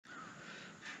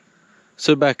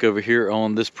So back over here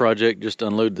on this project, just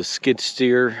unload the skid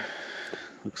steer.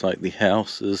 Looks like the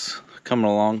house is coming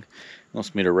along. It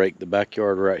wants me to rake the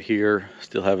backyard right here.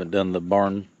 Still haven't done the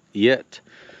barn yet.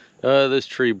 This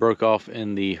tree broke off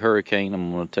in the hurricane.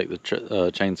 I'm going to take the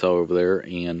chainsaw over there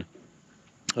and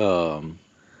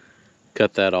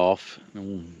cut that off.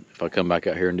 And if I come back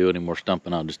out here and do any more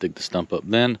stumping, I'll just dig the stump up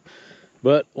then.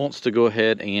 But wants to go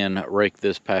ahead and rake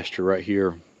this pasture right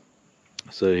here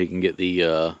so he can get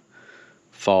the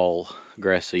fall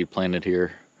grass seed planted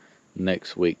here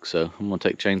next week. So I'm gonna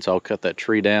take chainsaw, cut that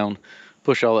tree down,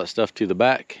 push all that stuff to the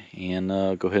back, and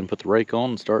go ahead and put the rake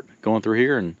on and start going through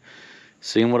here and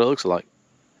seeing what it looks like.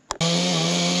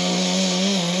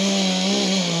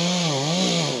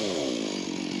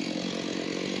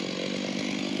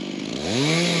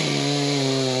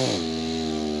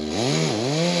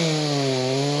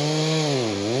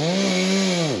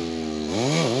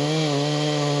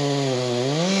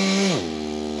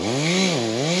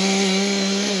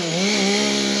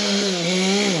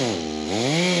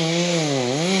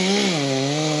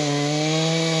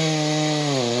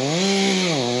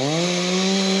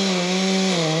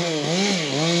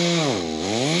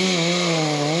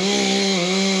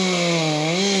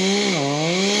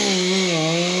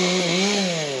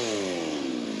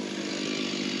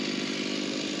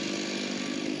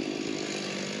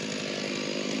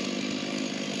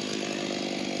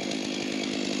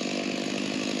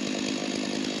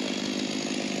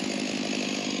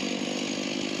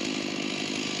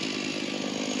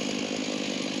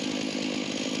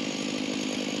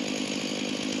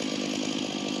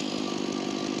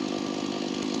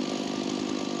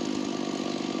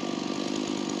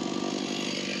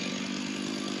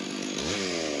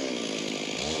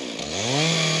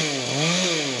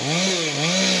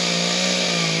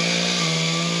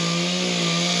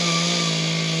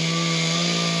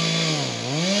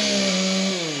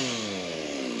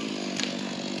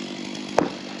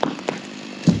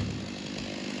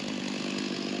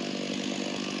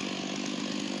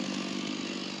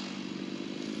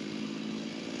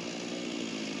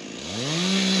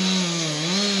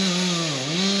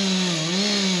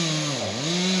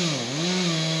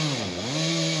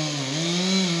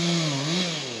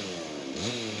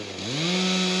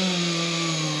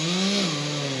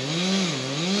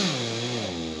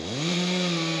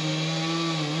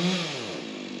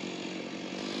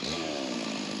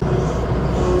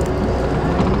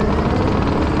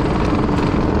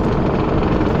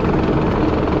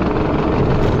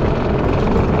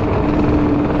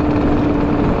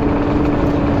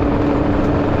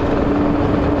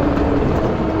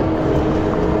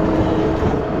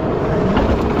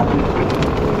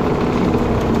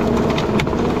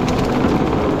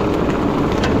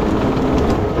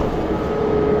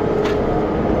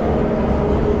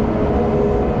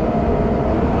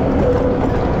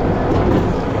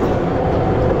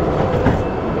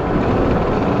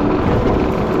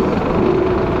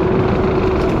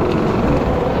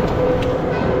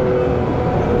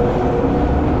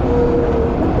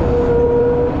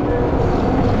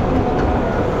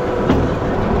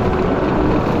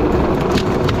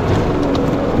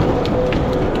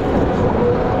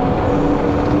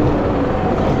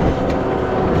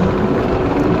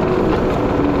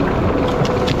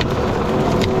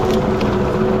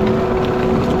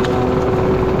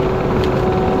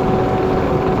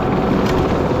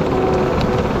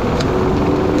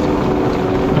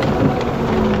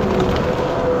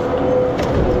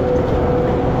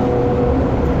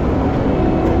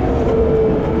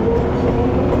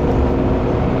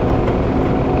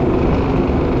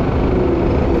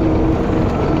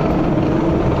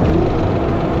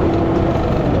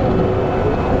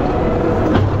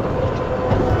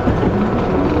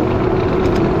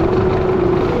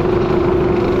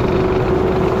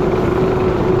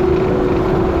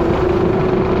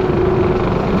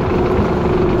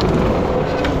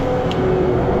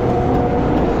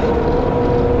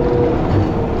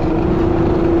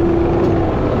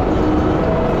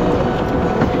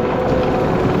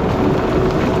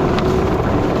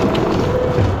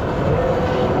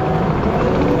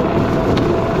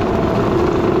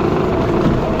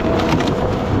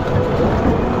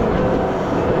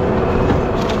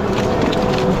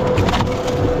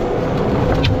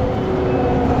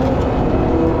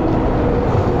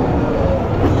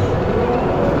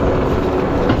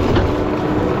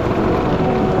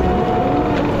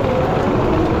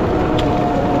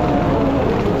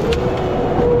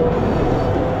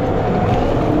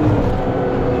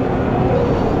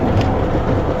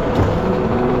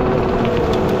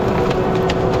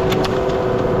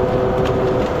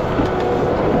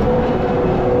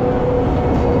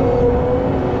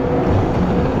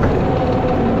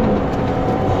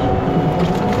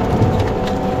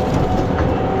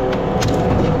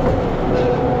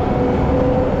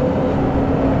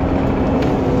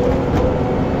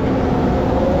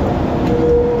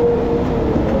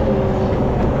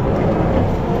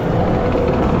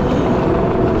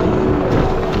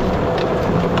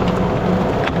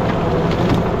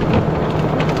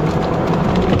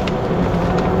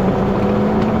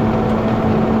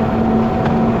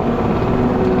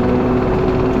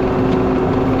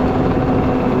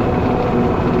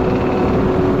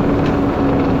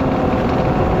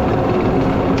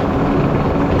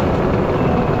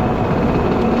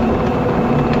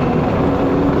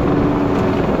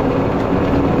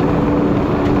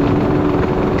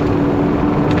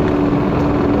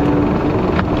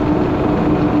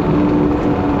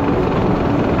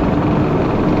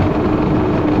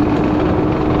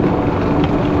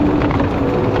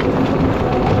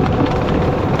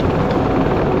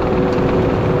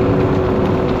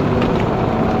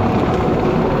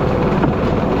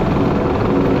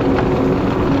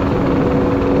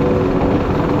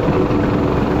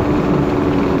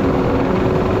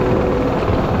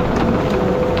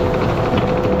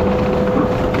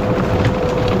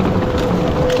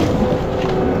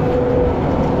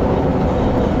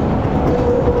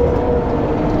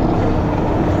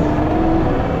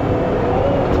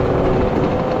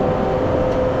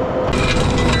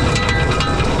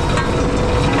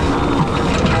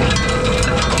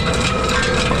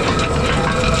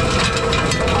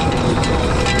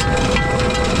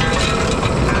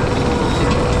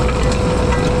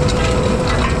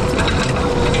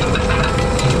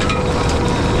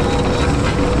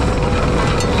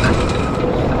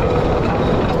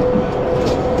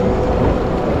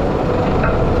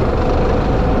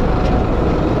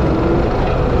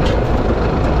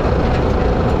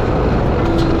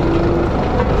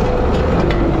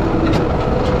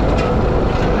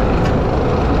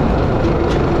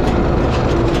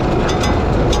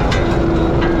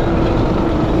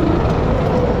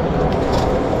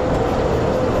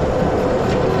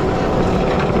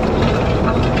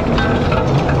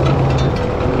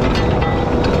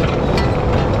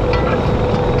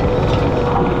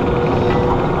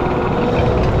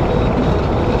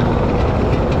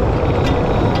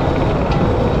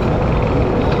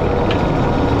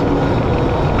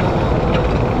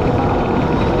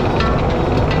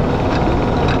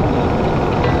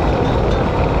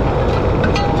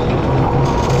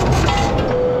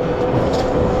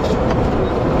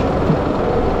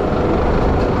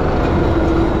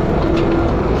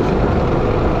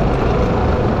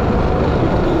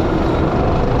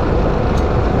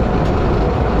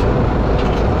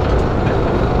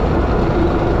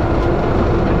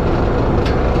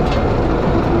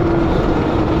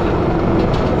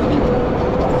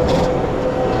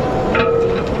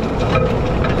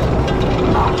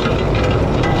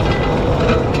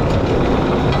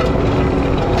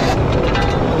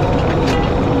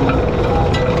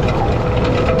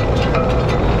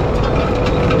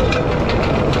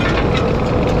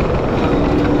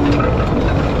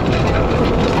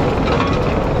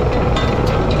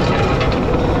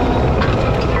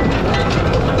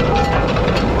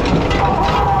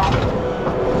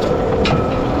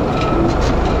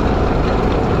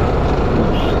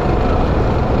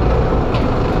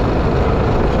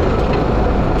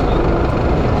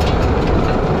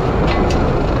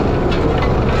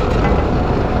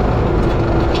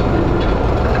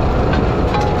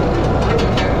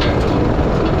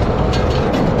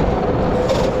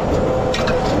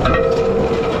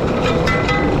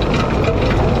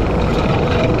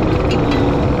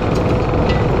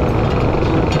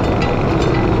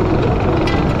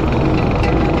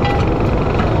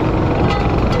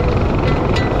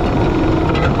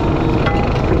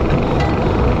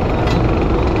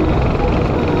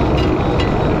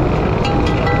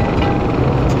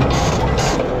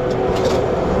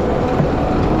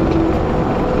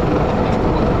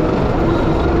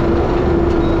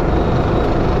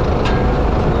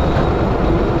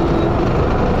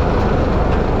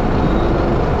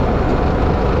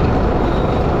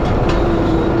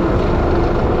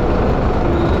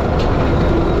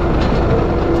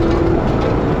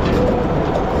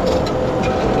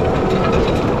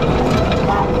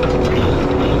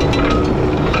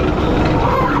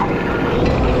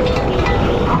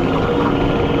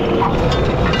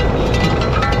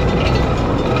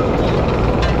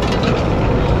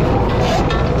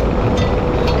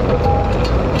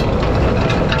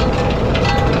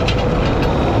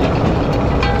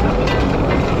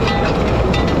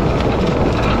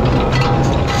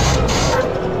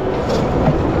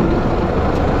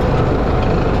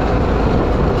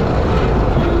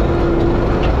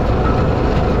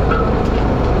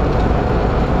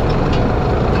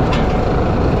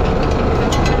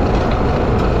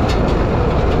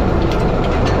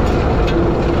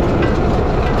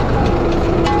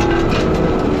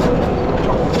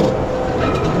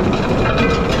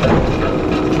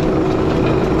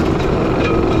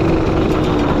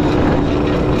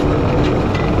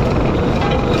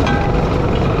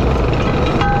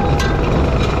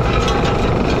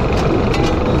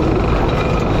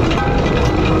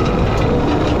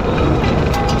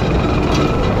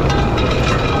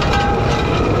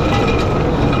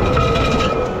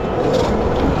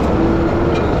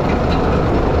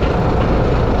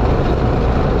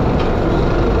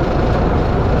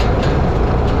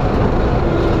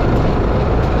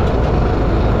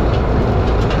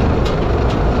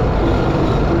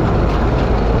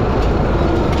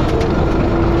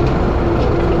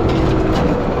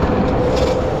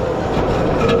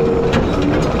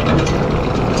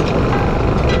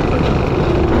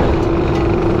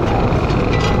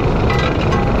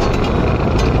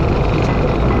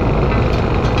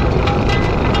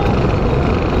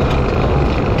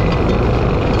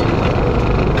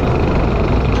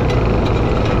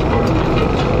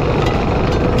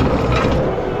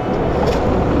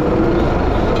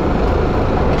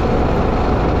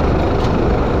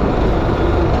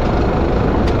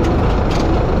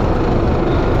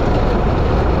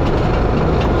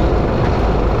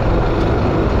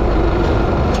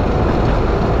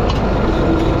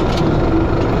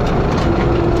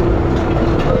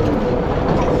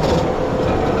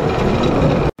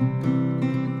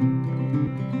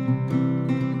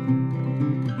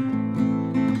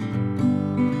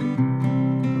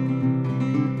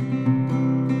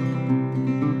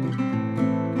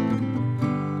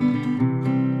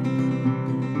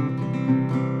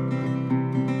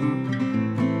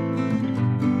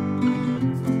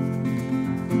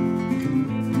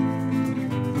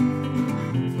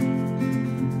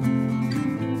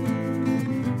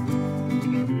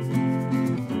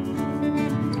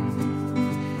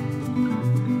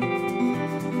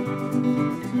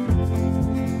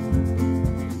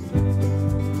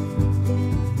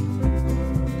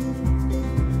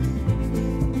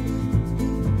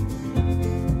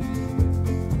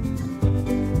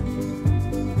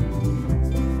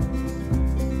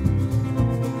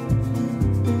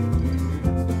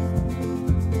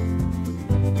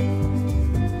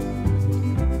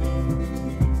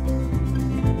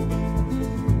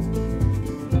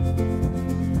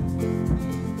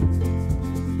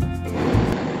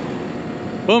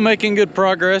 Well, making good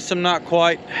progress. I'm not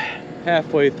quite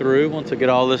halfway through. Once I get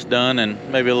all this done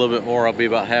and maybe a little bit more, I'll be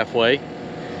about halfway.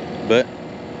 But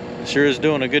sure is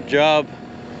doing a good job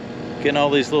getting all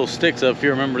these little sticks up. If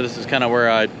you remember, this is kind of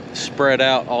where I spread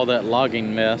out all that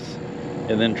logging mess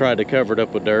and then tried to cover it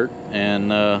up with dirt. And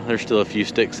there's still a few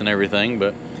sticks and everything,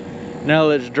 but now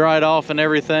that it's dried off and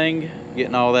everything,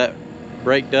 getting all that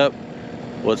raked up,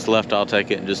 what's left, I'll take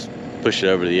it and just push it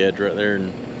over the edge right there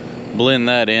and blend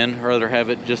that in. I'd rather have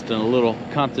it just in a little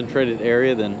concentrated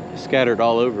area than scattered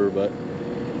all over, but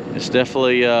it's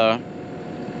definitely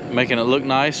making it look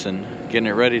nice and getting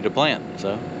it ready to plant.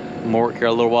 So I'm gonna work here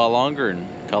a little while longer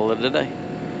and call it a day.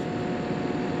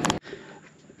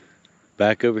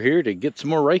 Back over here to get some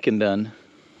more raking done.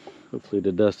 Hopefully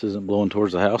the dust isn't blowing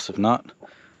towards the house. If not,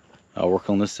 I'll work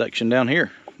on this section down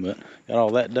here. But got all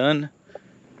that done.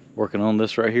 Working on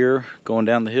this right here, going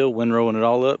down the hill, windrowing it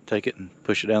all up, take it and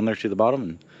push it down there to the bottom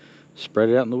and spread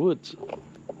it out in the woods.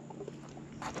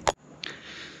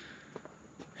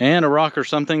 And a rock or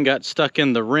something got stuck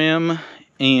in the rim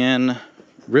and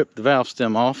ripped the valve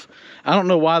stem off. I don't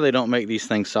know why they don't make these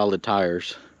things solid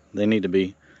tires. They need to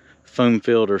be foam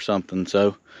filled or something.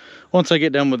 So once I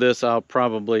get done with this, I'll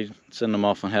probably send them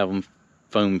off and have them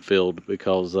foam filled,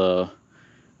 because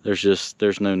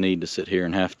there's no need to sit here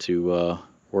and have to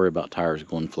worry about tires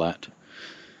going flat.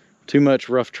 Too much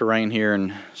rough terrain here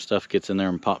and stuff gets in there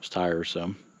and pops tires.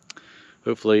 So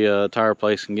hopefully Tire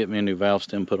Place can get me a new valve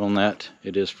stem put on that.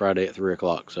 It is Friday at 3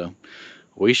 o'clock, so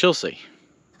we shall see.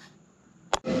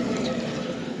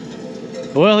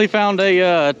 Well, he found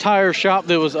a tire shop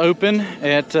that was open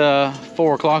at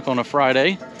 4 o'clock on a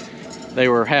Friday. They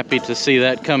were happy to see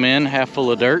that come in half full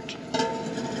of dirt.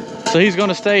 So he's going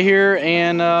to stay here,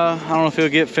 and I don't know if he'll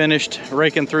get finished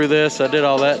raking through this. I did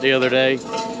all that the other day.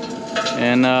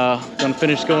 And going to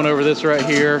finish going over this right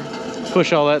here,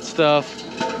 push all that stuff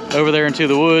over there into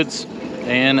the woods,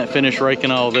 and finish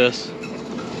raking all this.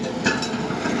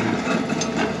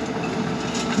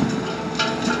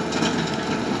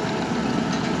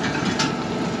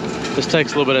 This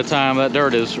takes a little bit of time. That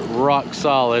dirt is rock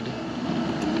solid.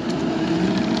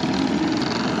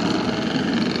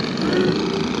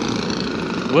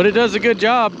 But it does a good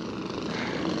job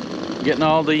getting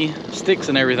all the sticks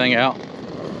and everything out.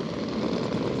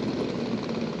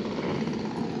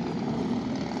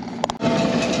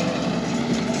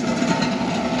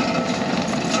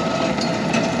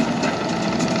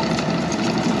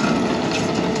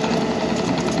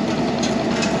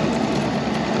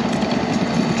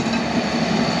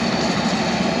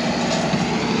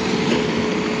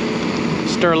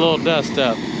 Stir a little dust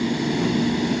up.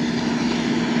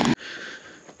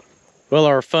 Well,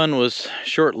 our fun was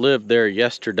short-lived there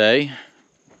yesterday.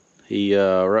 He,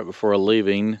 right before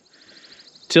leaving,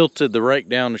 tilted the rake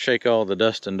down to shake all the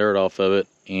dust and dirt off of it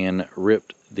and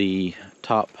ripped the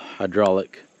top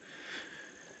hydraulic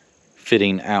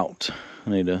fitting out. I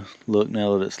need to look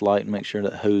now that it's light and make sure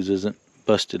that hose isn't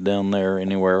busted down there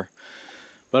anywhere.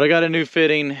 But I got a new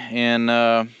fitting,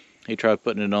 and he tried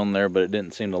putting it on there, but it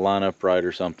didn't seem to line up right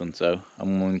or something. So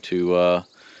I'm going to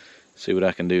see what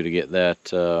I can do to get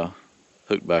that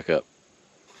hooked back up.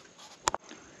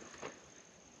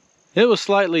 It was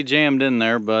slightly jammed in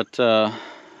there, but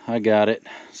I got it.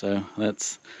 So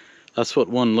that's what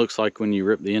one looks like when you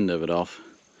rip the end of it off.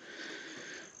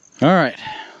 All right,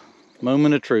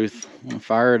 moment of truth. I'm gonna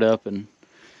fire it up and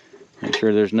make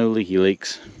sure there's no leaky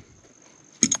leaks.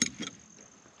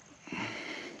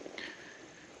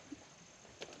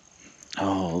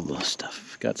 All the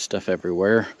stuff, got stuff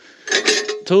everywhere.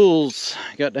 Tools,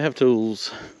 got to have tools.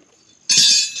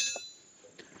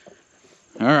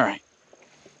 All right.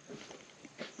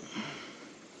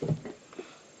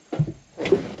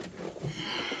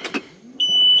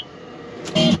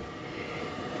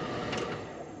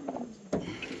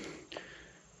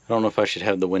 I don't know if I should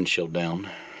have the windshield down.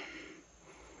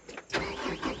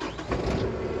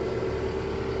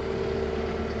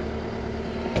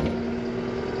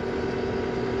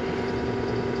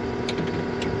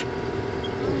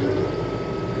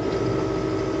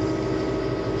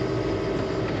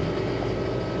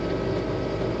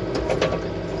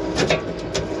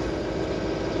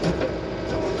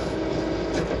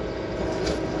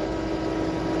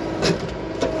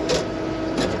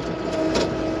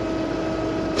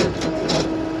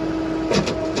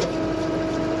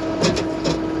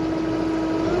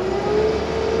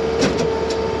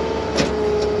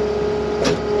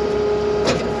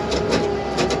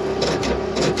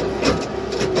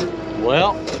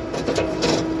 Well,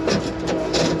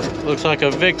 looks like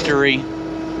a victory.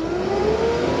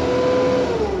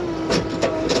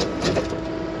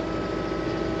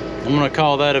 I'm gonna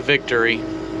call that a victory.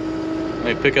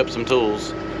 Maybe pick up some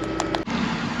tools.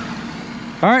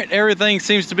 All right, everything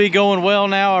seems to be going well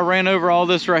now. I ran over all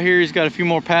this right here. He's got a few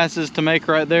more passes to make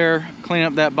right there. Clean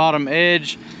up that bottom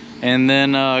edge, and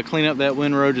then clean up that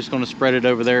windrow. Just gonna spread it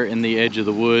over there in the edge of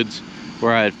the woods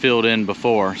where I had filled in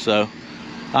before. So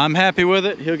I'm happy with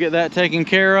it. He'll get that taken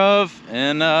care of,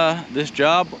 and this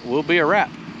job will be a wrap.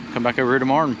 Come back over here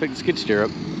tomorrow and pick the skid steer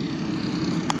up.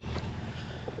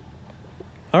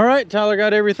 All right, Tyler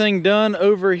got everything done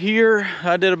over here.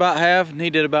 I did about half and he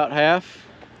did about half.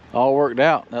 All worked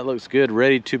out. That looks good,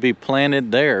 ready to be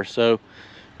planted there. So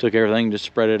took everything, just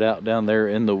spread it out down there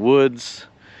in the woods,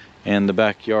 and the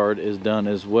backyard is done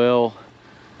as well.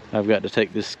 I've got to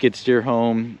take this skid steer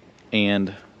home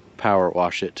and power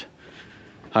wash it.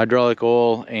 Hydraulic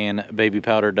oil and baby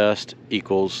powder dust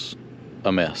equals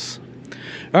a mess.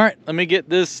 All right, let me get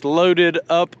this loaded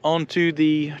up onto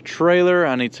the trailer.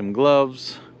 I need some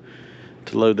gloves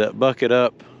to load that bucket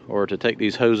up, or to take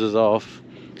these hoses off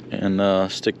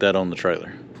and stick that on the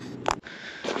trailer.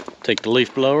 Take the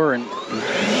leaf blower and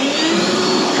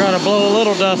try to blow a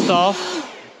little dust off.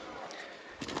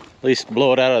 At least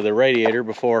blow it out of the radiator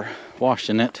before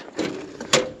washing it.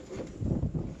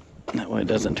 That way it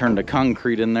doesn't turn to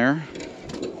concrete in there.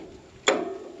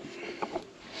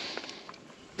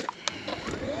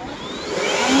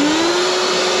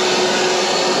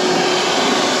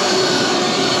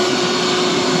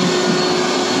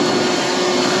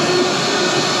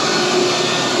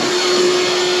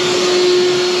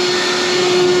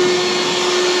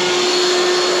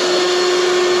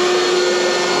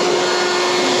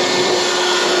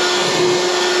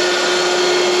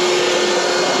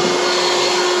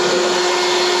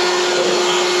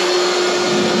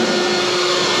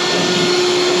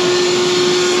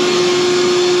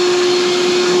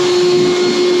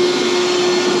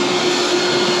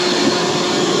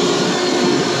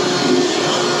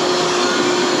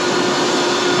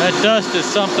 That dust is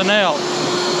something else.